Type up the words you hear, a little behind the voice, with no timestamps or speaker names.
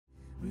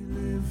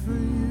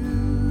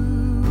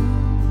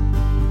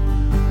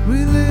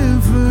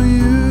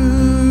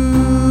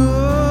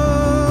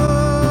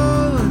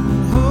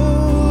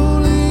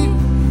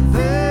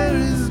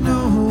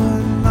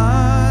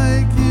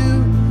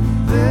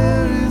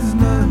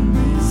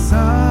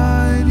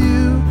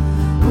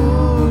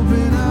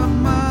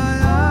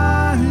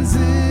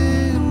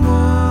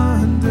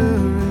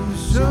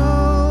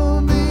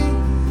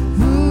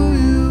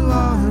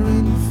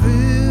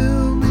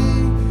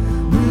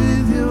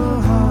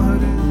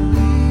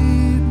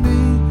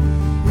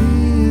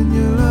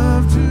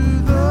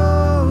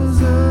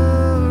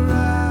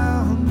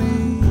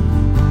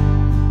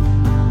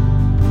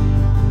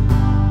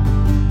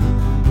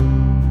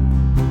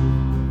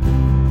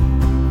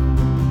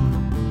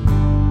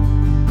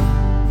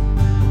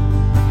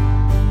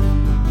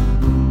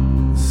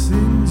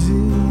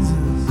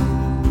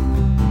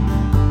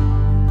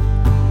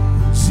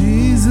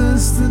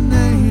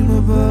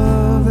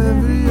above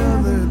every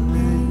other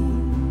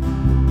name.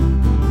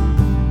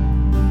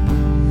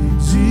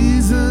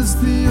 Jesus,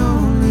 the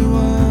only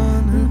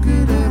one who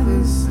could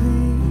ever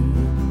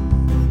save.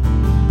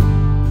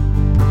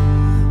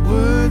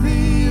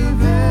 Worthy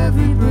of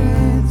every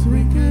breath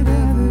we could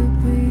ever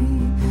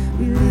breathe.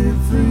 We live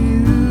for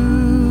you.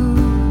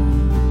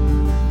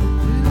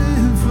 We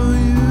live for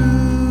you.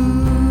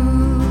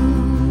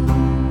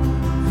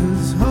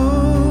 'Cause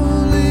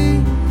holy,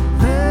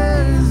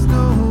 there is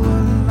no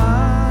one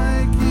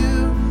like you.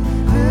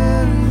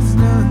 There is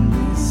none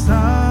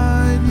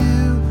beside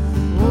you.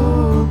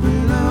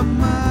 Open up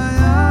my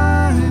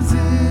eyes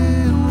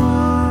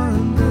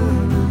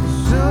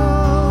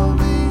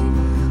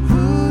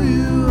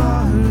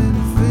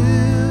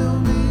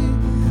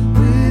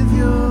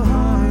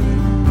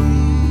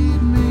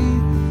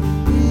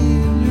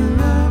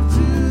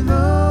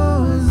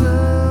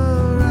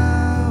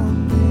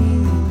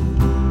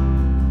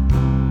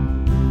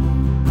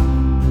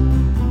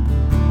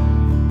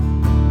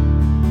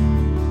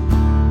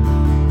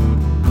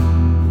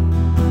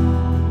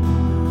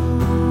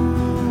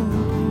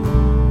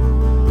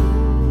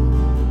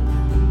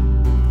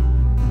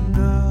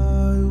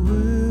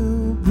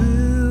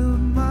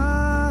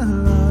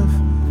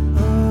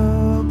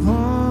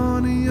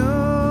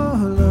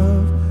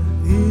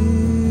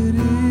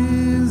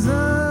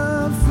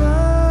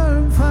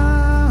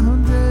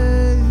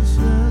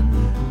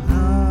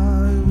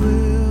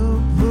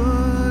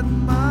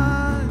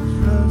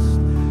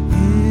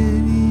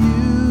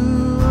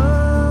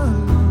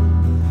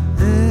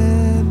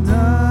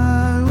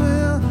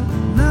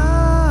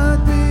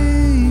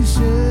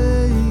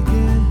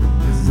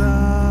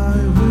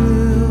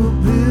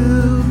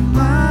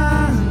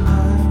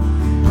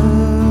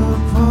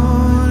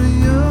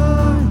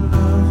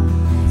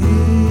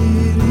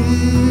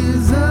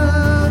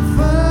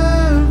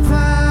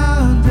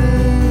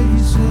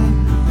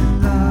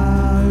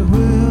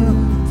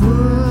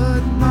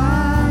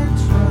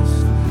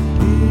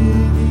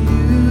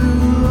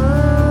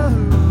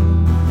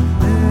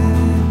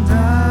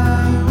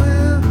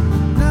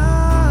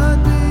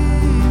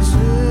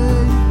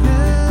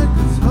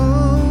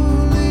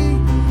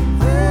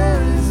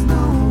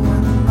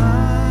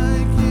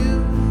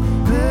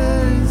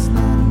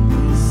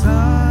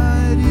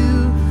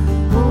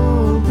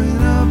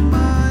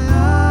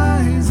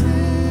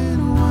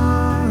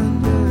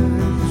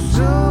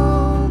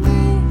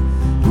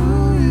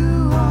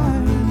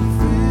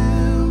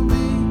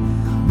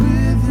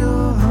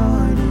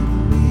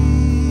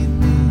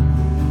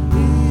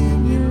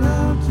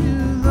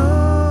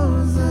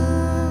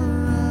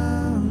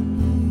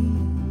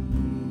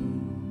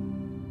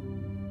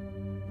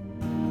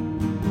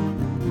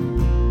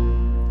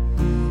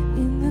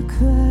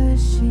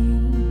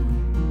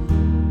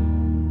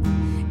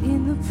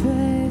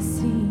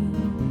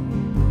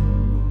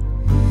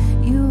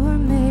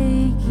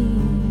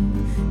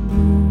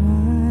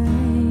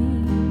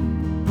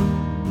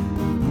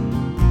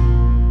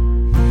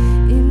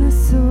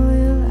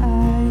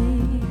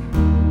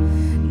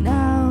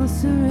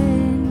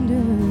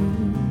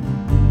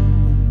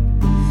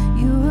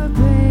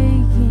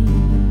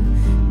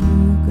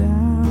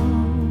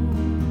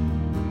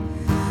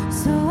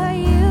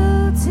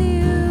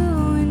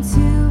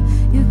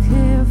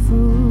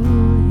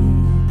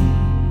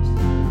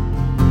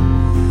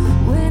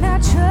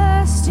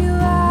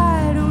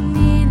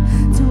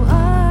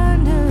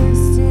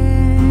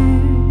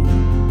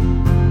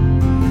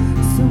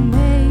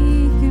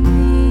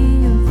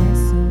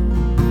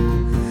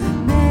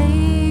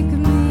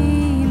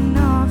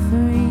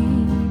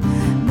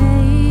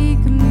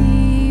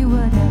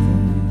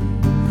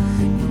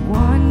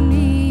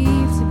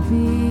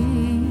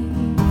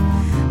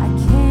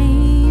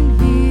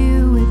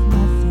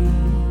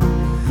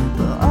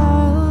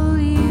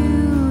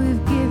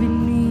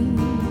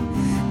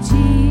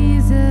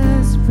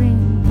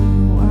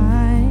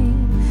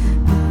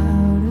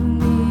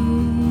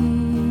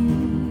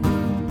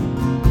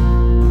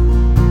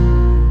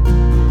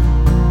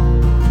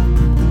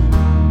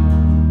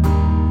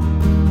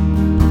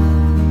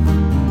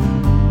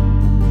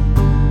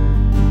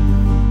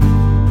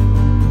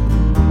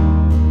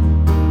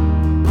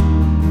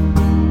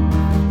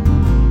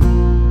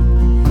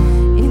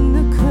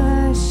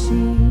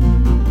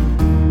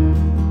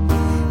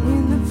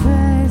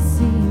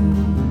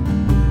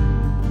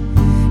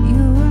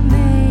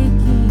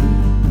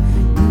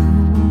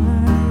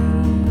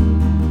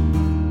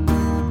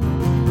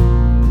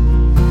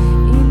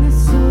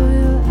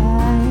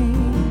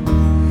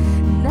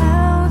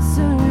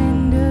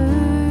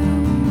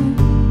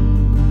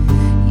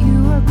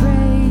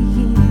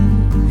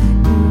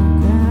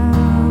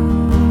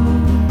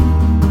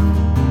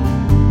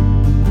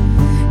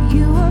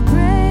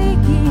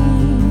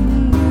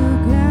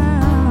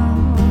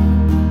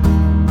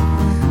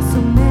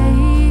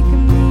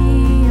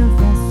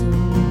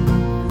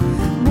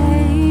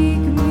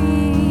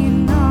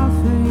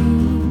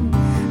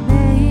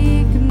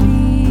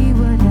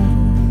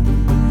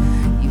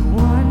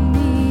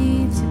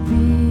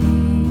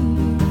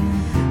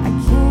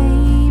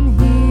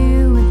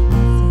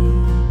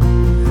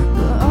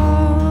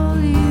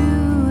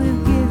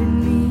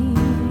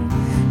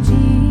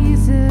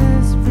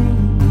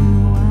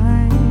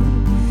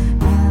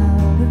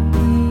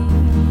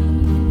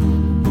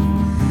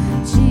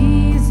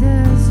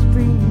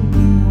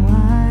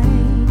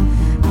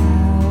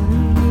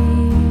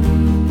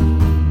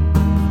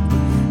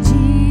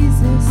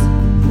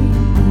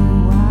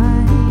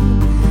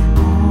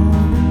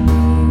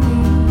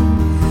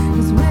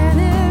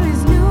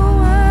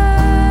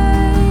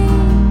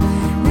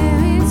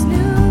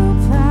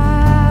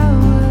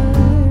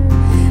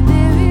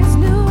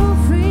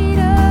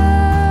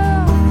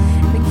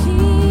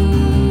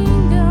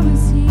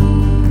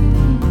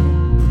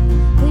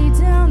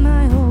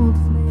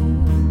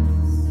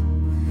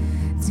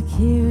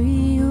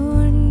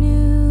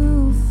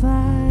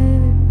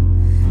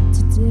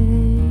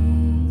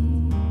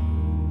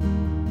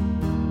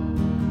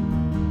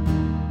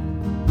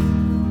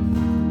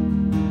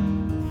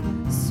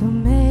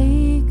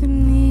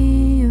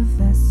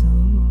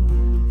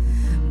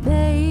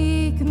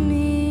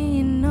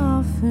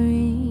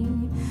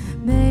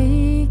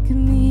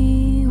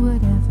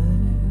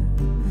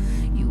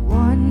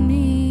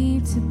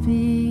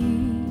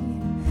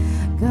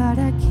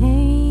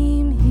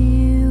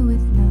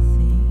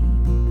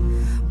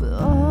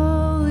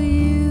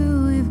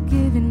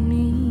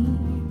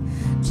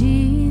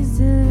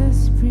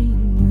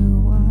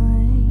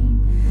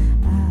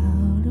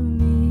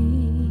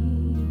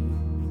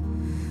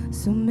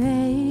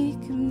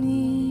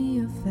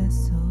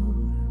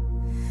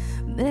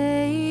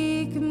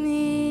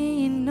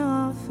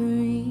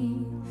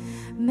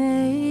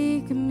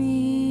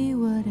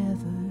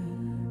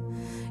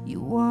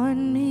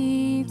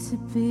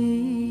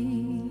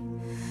be.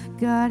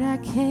 God, I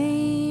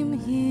came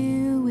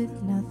here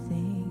with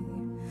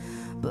nothing,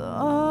 but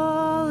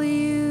all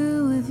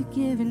you have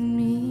given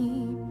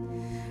me.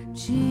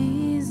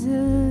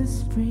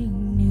 Jesus,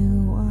 bring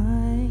new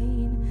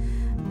wine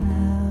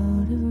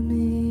out of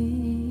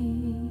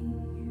me.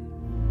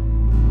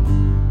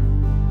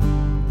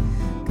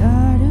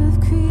 God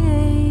of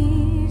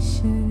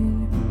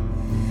creation,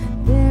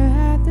 there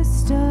at the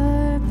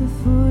start,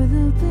 before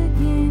the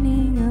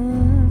beginning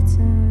of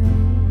time.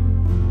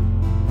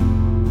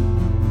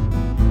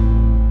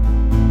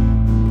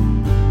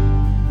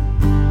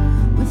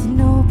 With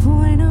no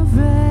point of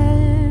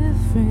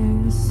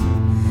reference,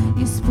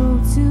 you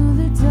spoke to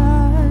the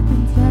dark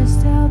and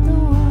fleshed out the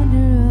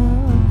wonder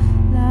of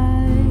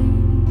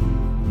light.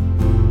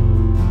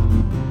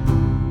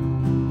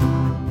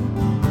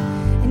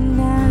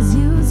 And as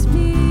you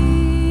speak,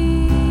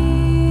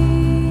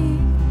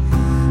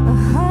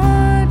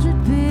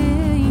 100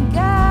 billion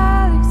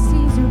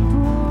galaxies are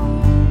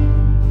born.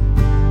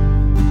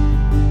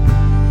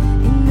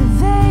 In the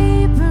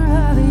vapor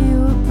of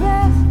your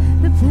breath,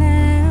 the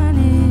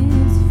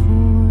planets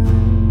form.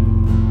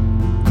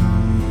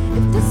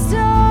 If the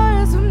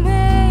stars were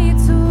made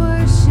to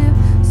worship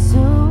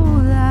so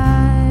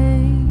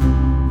light,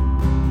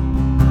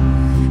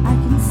 I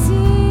can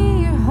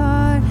see your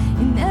heart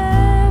in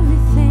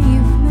everything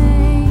you've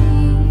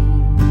made.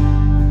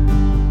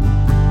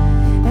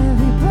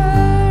 Every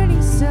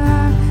burning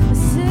star, a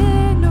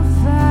signal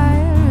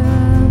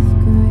fire of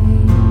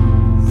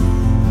grace.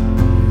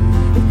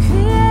 If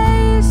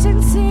creation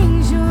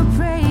sings your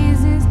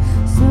praises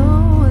so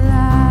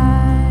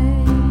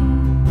light,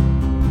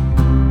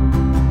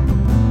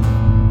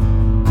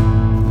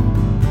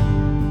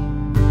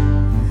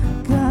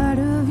 God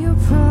of your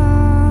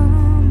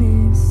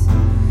promise,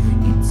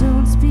 you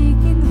don't speak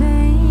in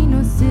vain,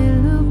 no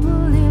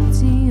syllable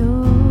empty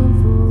your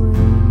voice.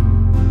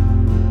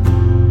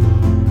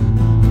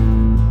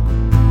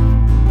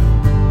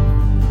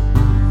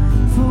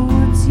 For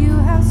once you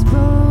have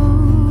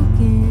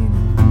spoken,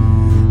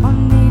 all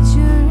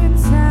nature and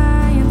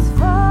science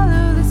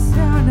follow the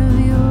sound of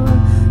your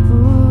voice.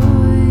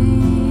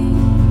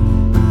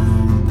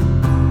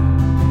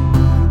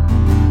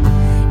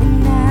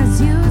 And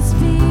as you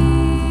speak,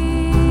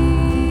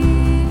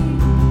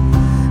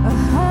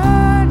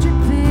 100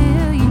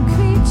 billion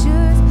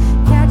creatures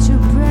catch your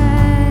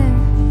breath,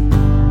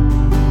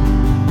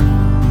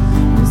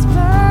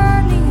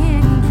 responding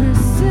in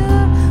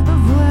pursuit of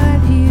what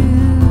you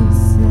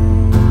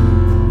say.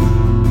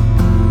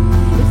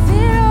 If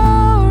it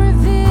all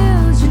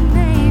reveals your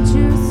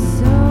nature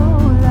so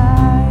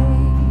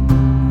light,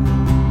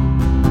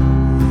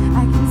 I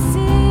can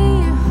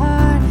see your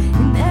heart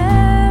in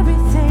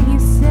everything you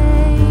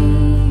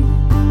say.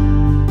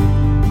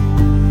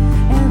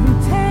 Every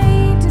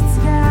painted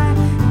sky, a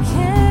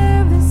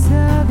canvas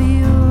of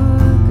your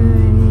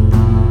grace.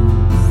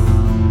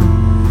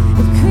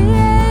 If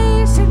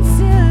creation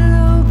still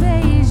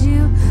obeys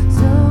you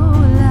so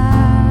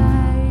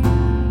light,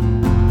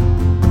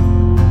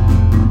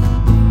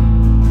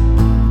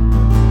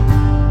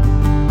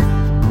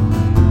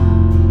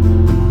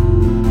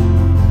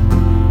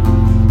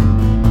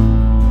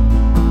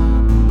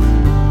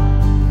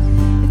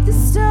 if the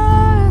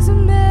stars are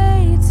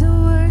made to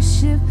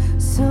worship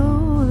so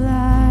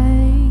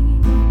light,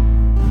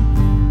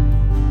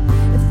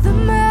 if the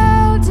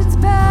mountains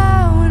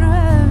bow in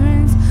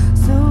reverence,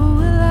 so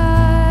will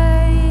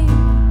I.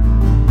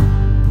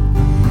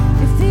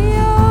 If the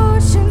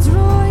oceans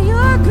roar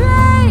your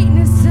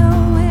greatness, so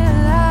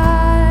will I.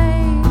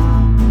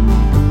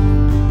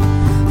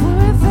 For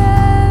if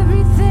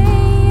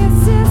everything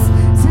exists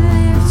to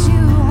lift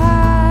you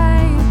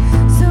high,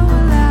 so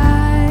will I.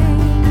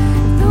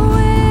 If the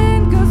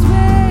wind goes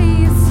where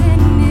you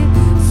send it,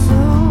 so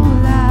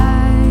will I.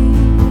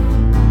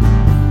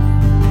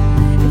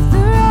 If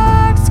the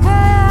rocks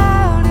cry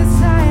out in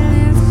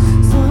silence,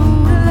 so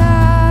will I.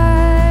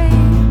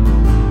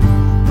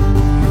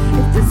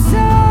 If the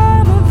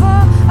sum of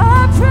all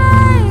our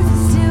praises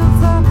still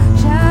fall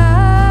shy,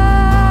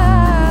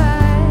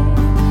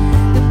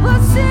 then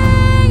we'll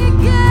sing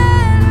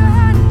again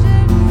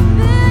 100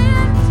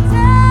 billion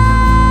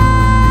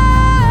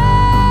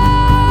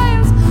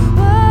times.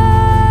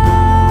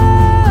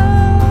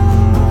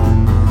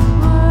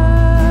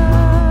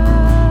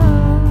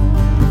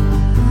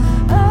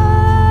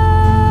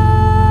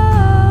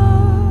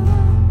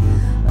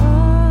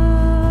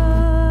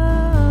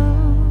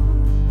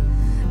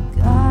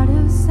 God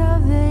of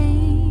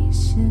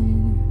salvation,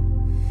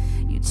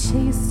 you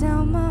chased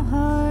down my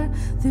heart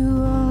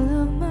through all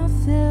of my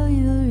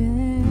failure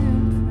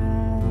and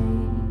pride.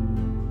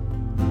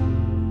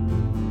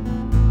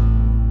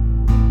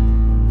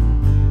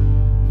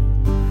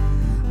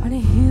 On a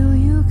hill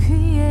you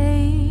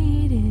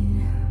created,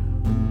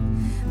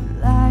 the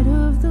light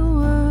of the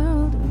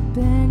world,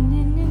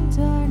 abandoned in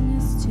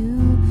darkness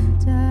to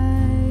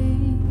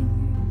die.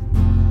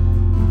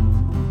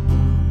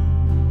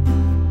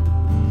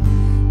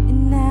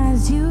 And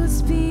as you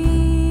speak,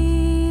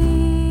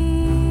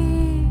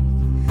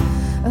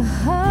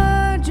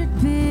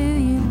 100 billion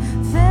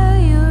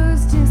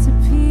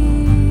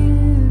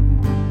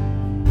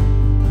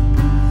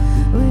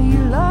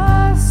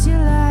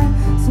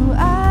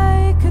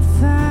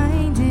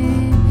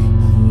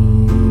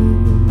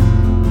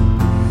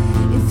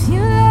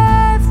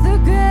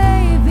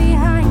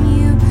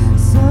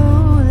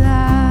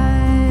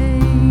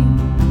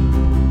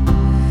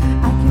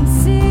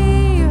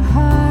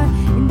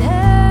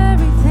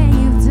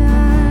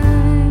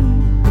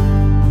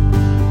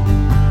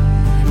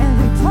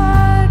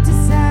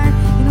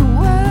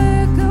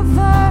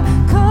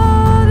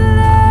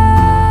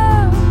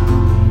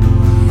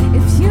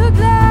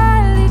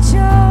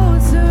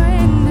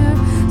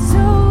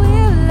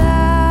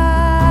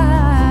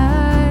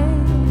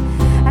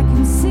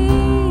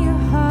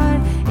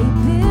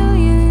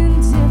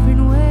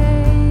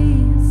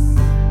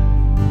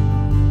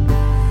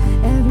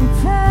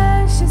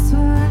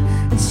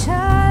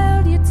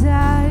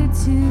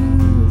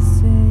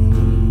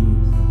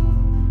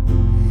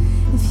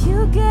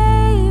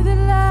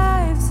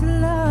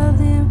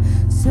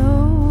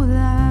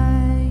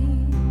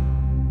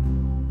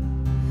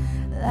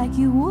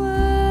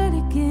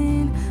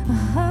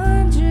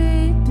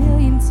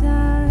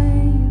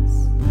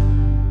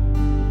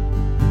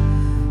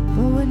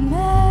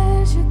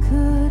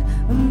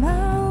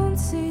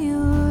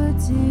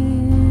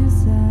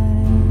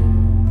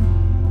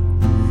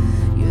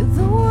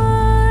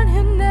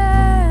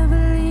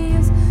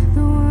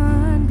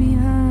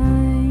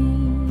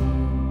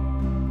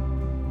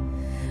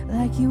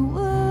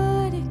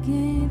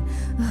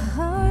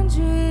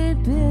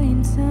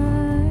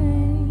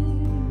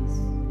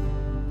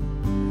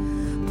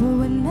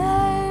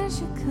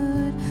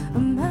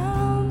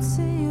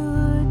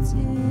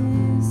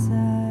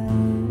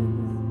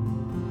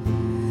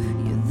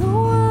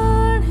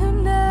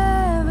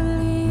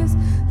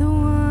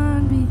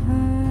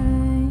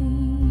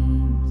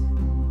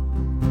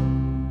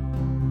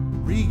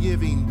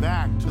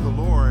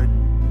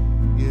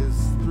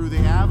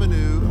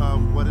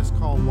of what is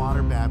called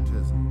water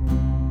baptism.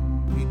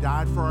 He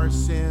died for our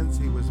sins.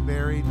 He was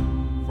buried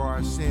for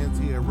our sins.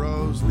 He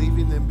arose,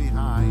 leaving them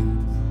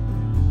behind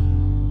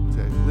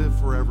to live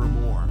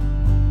forevermore.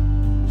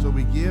 So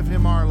we give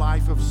him our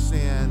life of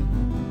sin,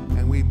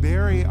 and we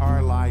bury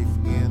our life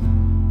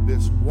in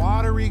this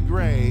watery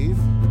grave.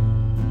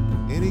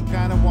 Any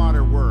kind of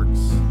water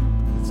works.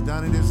 It's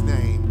done in his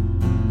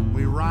name.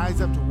 We rise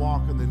up to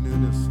walk in the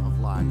newness of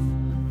life.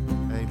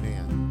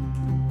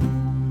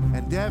 Amen.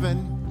 And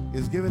Devin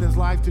is giving his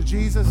life to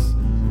Jesus,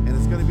 and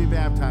is going to be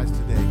baptized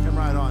today. Come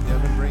right on,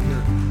 Devin. Bring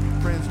your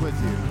friends with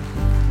you.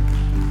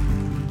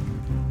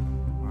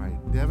 All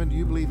right, Devin, do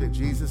you believe that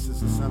Jesus is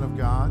the Son of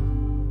God?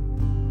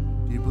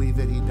 Do you believe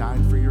that he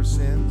died for your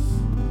sins?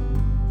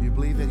 Do you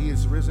believe that he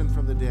is risen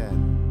from the dead?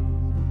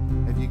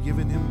 Have you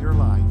given him your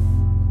life?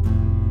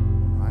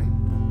 All right.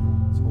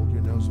 Let's hold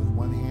your nose with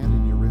one hand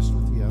and your wrist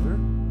with the other.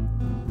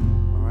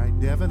 All right,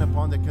 Devin,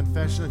 upon the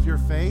confession of your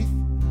faith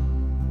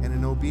and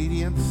in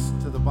obedience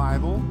to the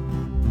Bible,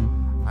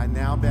 I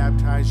now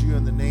baptize you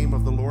in the name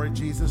of the Lord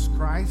Jesus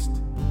Christ,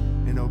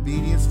 in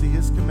obedience to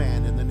his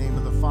command, in the name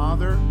of the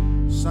Father,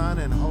 Son,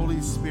 and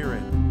Holy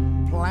Spirit,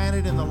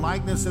 planted in the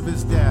likeness of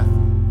his death,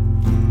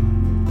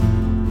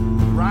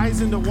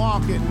 rising to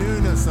walk in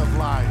newness of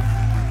life,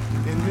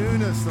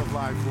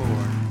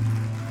 Lord.